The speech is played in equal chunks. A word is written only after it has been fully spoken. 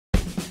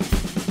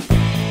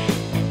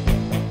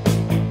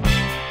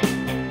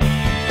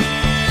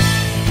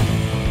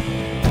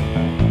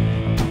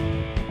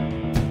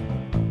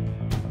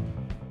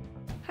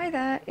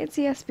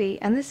it's CSB,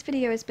 and this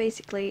video is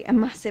basically a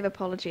massive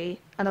apology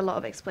and a lot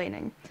of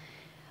explaining.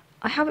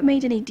 I haven't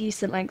made any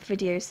decent length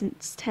videos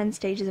since 10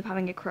 Stages of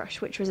Having a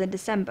Crush, which was in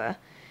December,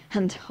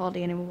 and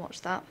hardly anyone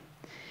watched that.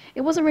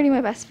 It wasn't really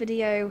my best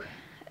video,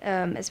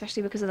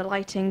 especially because of the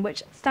lighting,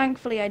 which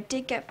thankfully I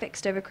did get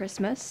fixed over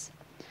Christmas.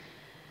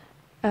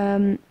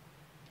 I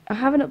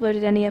haven't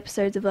uploaded any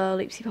episodes of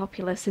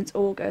LalaloopsyLPS since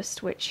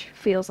August, which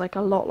feels like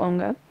a lot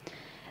longer.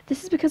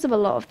 This is because of a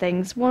lot of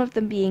things, one of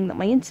them being that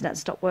my internet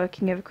stopped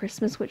working over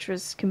Christmas, which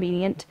was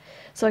convenient,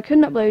 so I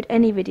couldn't upload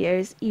any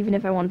videos even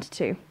if I wanted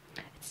to.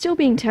 It's still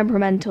being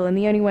temperamental, and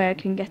the only way I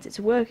can get it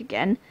to work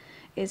again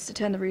is to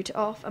turn the router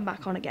off and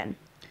back on again.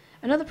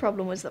 Another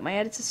problem was that my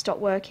editor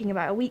stopped working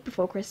about a week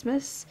before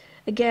Christmas.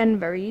 Again,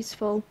 very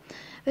useful.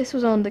 This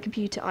was on the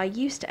computer I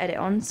used to edit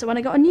on, so when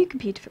I got a new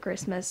computer for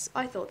Christmas,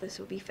 I thought this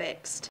would be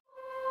fixed.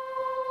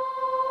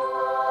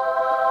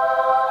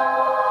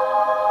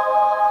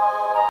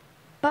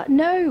 But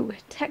no!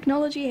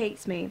 Technology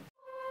hates me.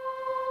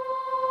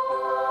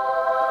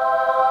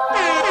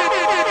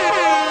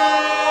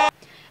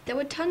 There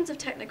were tons of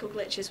technical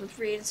glitches with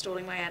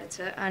reinstalling my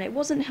editor, and it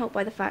wasn't helped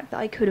by the fact that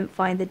I couldn't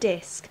find the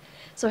disk,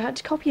 so I had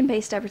to copy and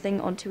paste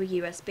everything onto a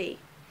USB.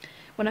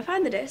 When I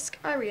found the disk,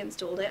 I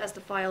reinstalled it as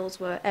the files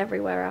were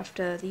everywhere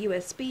after the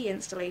USB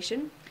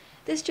installation.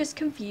 This just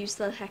confused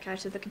the heck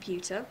out of the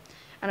computer,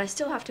 and I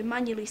still have to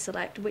manually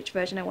select which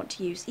version I want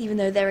to use, even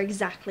though they're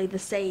exactly the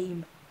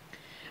same.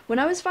 When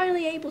I was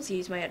finally able to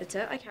use my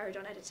editor, I carried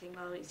on editing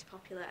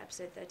LalaloopsyLPS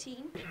episode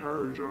 13.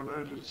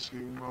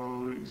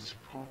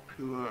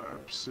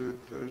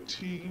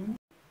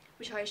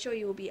 Which I assure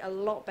you will be a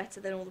lot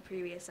better than all the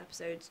previous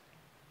episodes.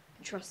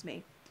 Trust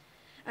me.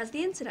 As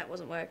the internet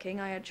wasn't working,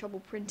 I had trouble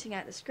printing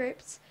out the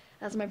scripts,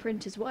 as my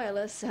printer's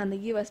wireless and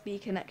the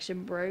USB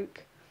connection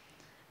broke.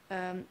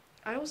 I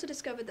also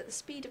discovered that the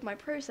speed of my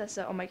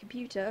processor on my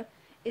computer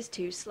is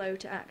too slow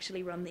to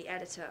actually run the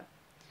editor,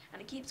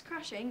 and it keeps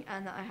crashing,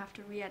 and that I have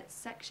to re-edit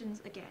sections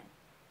again.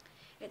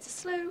 It's a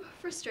slow,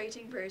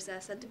 frustrating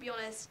process, and to be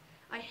honest,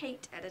 I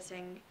hate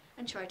editing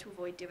and try to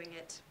avoid doing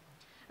it.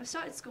 I've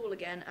started school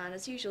again, and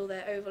as usual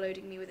they're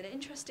overloading me with an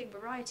interesting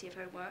variety of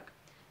homework,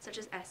 such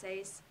as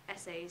essays,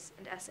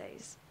 and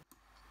essays.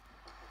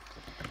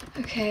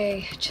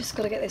 Okay, just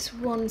gotta get this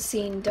one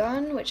scene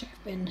done, which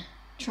I've been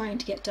trying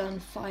to get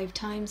done 5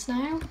 times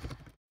now.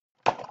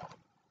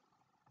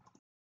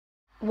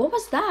 What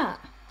was that?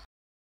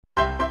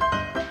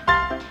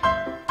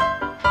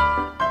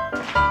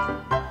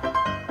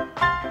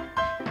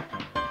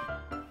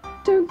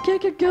 Don't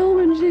kick a girl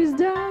when she's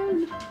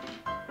down!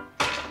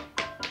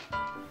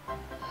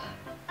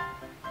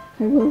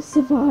 I will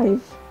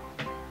survive.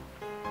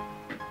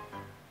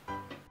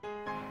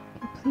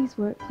 Please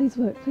work, please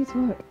work, please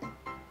work.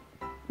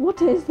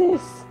 What is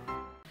this?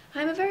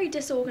 I'm a very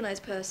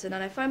disorganised person,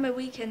 and I find my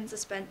weekends are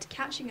spent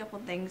catching up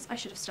on things I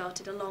should have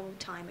started a long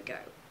time ago.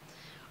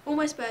 All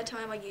my spare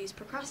time I use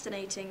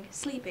procrastinating,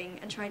 sleeping,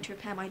 and trying to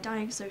repair my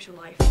dying social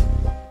life.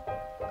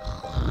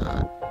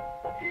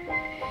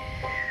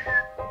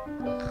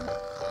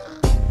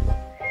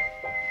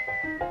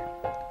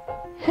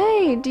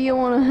 Hey, do you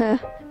wanna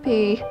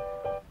be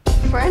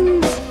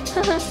friends?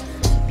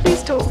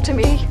 Please talk to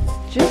me.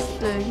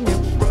 Just,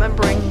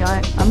 remembering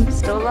I'm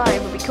still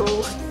alive would be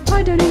cool.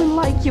 I don't even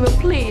like you, but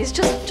please,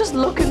 just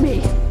look at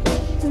me.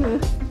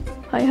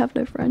 I have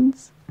no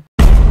friends.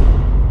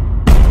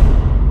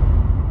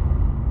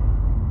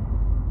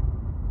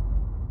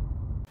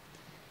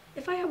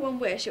 If I had one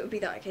wish, it would be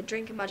that I could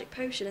drink a magic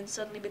potion and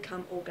suddenly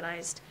become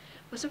organised.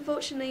 But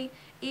unfortunately,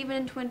 even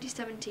in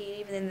 2017,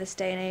 even in this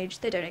day and age,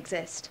 they don't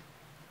exist.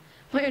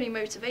 My only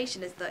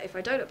motivation is that if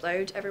I don't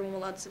upload, everyone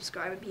will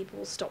unsubscribe and people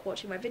will stop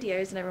watching my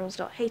videos and everyone will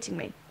start hating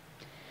me.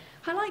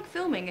 I like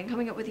filming and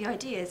coming up with the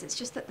ideas, it's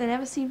just that they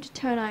never seem to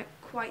turn out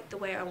quite the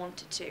way I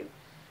wanted to,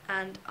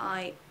 and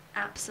I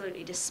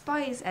absolutely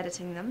despise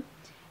editing them,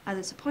 as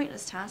it's a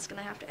pointless task and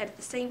I have to edit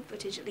the same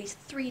footage at least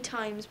 3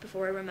 times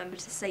before I remember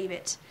to save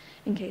it,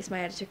 in case my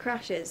editor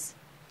crashes.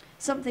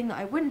 Something that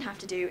I wouldn't have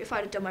to do if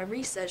I'd have done my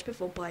research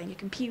before buying a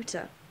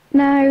computer.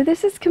 Now,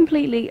 this is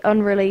completely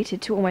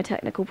unrelated to all my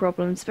technical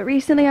problems, but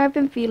recently I've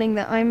been feeling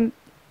that I'm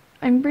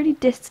really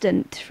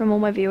distant from all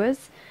my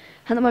viewers,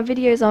 and that my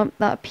videos aren't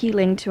that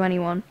appealing to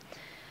anyone.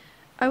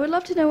 I would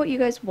love to know what you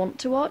guys want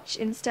to watch,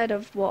 instead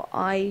of what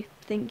I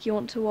think you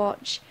want to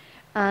watch,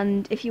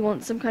 and if you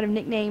want some kind of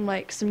nickname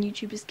like some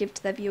YouTubers give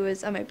to their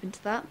viewers, I'm open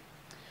to that.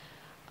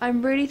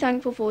 I'm really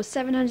thankful for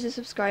 700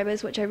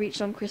 subscribers, which I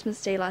reached on Christmas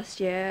Day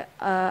last year.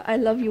 I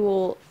love you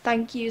all.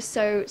 Thank you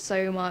so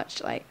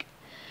much.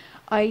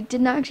 I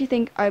didn't actually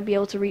think I'd be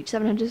able to reach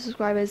 700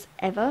 subscribers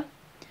ever.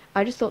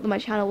 I just thought that my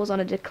channel was on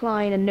a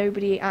decline and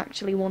nobody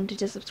actually wanted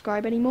to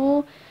subscribe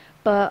anymore.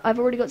 But I've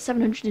already got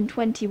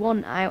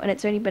 721 out and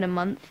it's only been a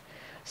month.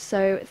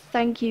 So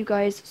thank you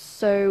guys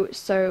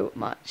so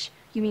much.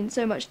 You mean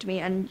so much to me,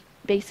 and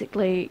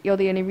basically you're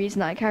the only reason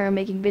that I carry on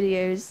making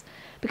videos.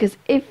 Because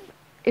if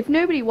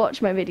nobody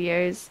watched my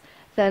videos,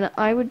 then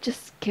I would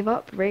just give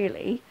up,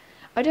 really.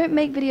 I don't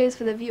make videos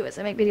for the viewers,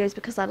 I make videos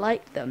because I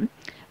like them.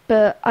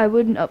 but I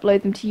wouldn't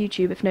upload them to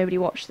YouTube if nobody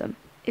watched them.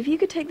 If you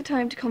could take the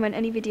time to comment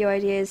any video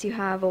ideas you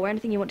have or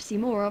anything you want to see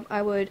more of,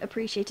 I would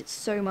appreciate it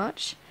so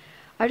much.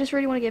 I just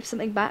really want to give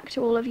something back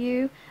to all of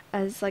you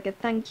as like a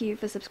thank you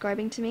for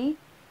subscribing to me.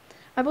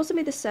 I've also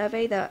made this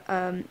survey that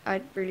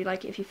I'd really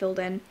like it if you filled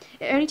in.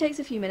 It only takes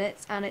a few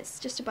minutes and it's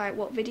just about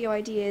what video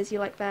ideas you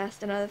like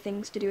best and other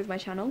things to do with my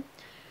channel.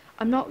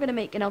 I'm not going to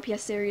make an LPS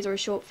series or a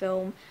short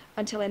film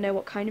until I know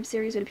what kind of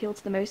series would appeal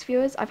to the most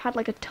viewers. I've had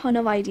like a ton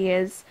of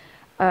ideas,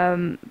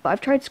 but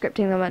I've tried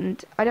scripting them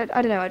and I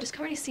don't know, I just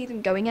can't really see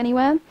them going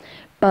anywhere,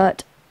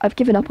 but I've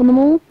given up on them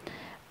all.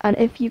 And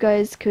if you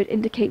guys could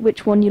indicate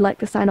which one you like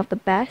the sound of the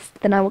best,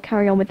 then I will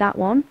carry on with that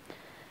one,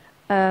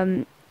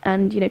 and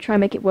you know, try and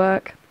make it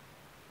work.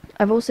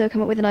 I've also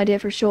come up with an idea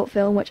for a short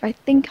film, which I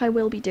think I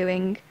will be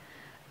doing,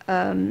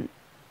 and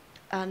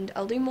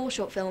I'll do more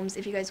short films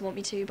if you guys want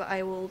me to, but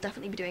I will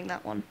definitely be doing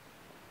that one.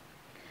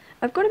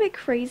 I've got a bit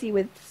crazy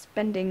with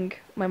spending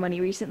my money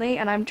recently,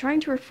 and I'm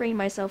trying to refrain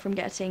myself from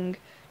getting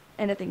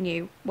anything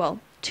new. Well,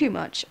 too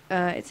much.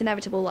 It's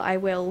inevitable that I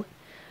will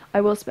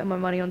spend my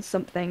money on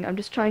something. I'm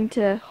just trying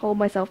to hold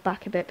myself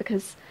back a bit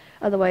because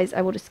otherwise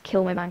I will just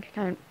kill my bank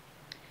account.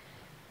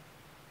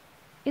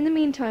 In the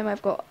meantime,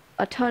 I've got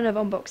a ton of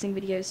unboxing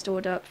videos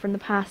stored up from the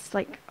past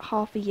like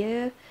half a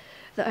year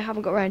that I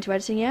haven't got around to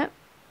editing yet.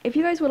 If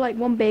you guys would like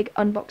one big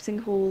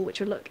unboxing haul which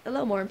would look a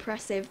little more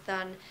impressive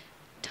than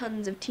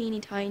tons of teeny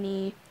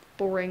tiny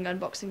boring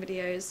unboxing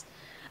videos,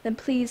 then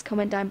please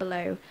comment down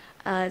below,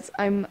 as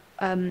I'm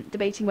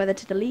debating whether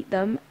to delete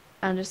them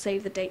and just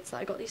save the dates that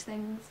I got these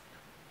things,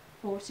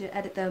 or to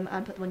edit them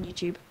and put them on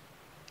YouTube.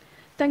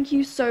 Thank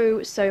you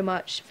so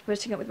much for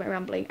putting up with my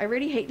rambling. I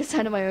really hate the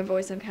sound of my own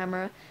voice on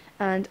camera,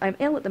 and I'm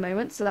ill at the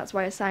moment, so that's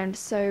why I sound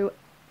so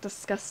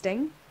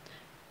disgusting.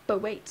 But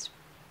wait,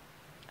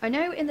 I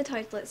know in the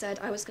title it said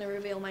I was going to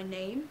reveal my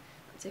name,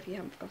 that's if you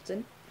haven't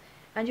forgotten,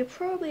 and you're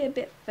probably a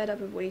bit fed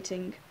up of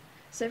waiting.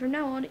 So from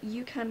now on,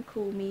 you can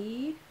call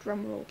me,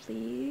 drumroll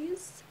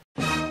please,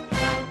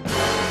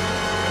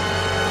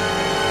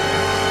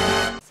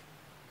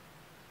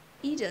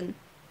 Eden.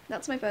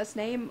 That's my first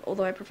name,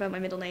 although I prefer my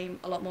middle name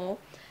a lot more.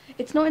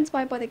 It's not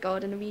inspired by the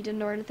Garden of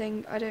Eden or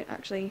anything. I don't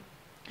actually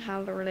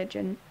have a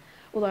religion,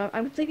 although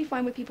I'm completely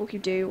fine with people who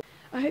do.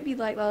 I hope you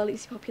like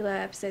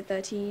LalaloopsyPopular episode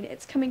 13.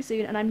 It's coming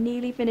soon and I'm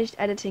nearly finished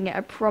editing it,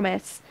 I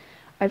promise.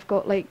 I've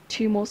got like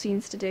 2 more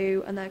scenes to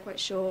do and they're quite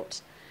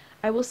short.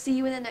 I will see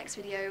you in the next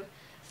video.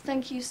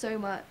 Thank you so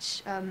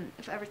much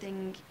for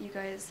everything you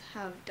guys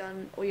have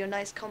done, all your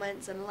nice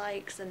comments and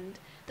likes, and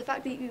the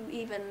fact that you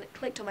even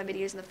clicked on my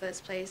videos in the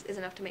first place is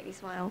enough to make me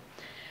smile.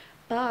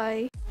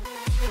 Bye!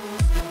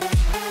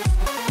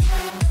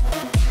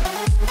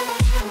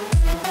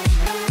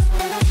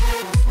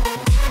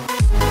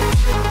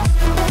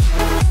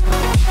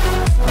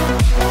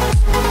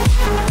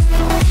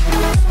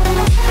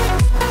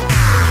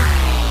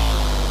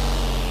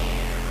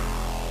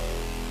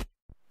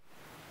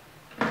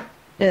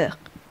 Ugh.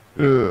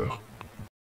 Ugh.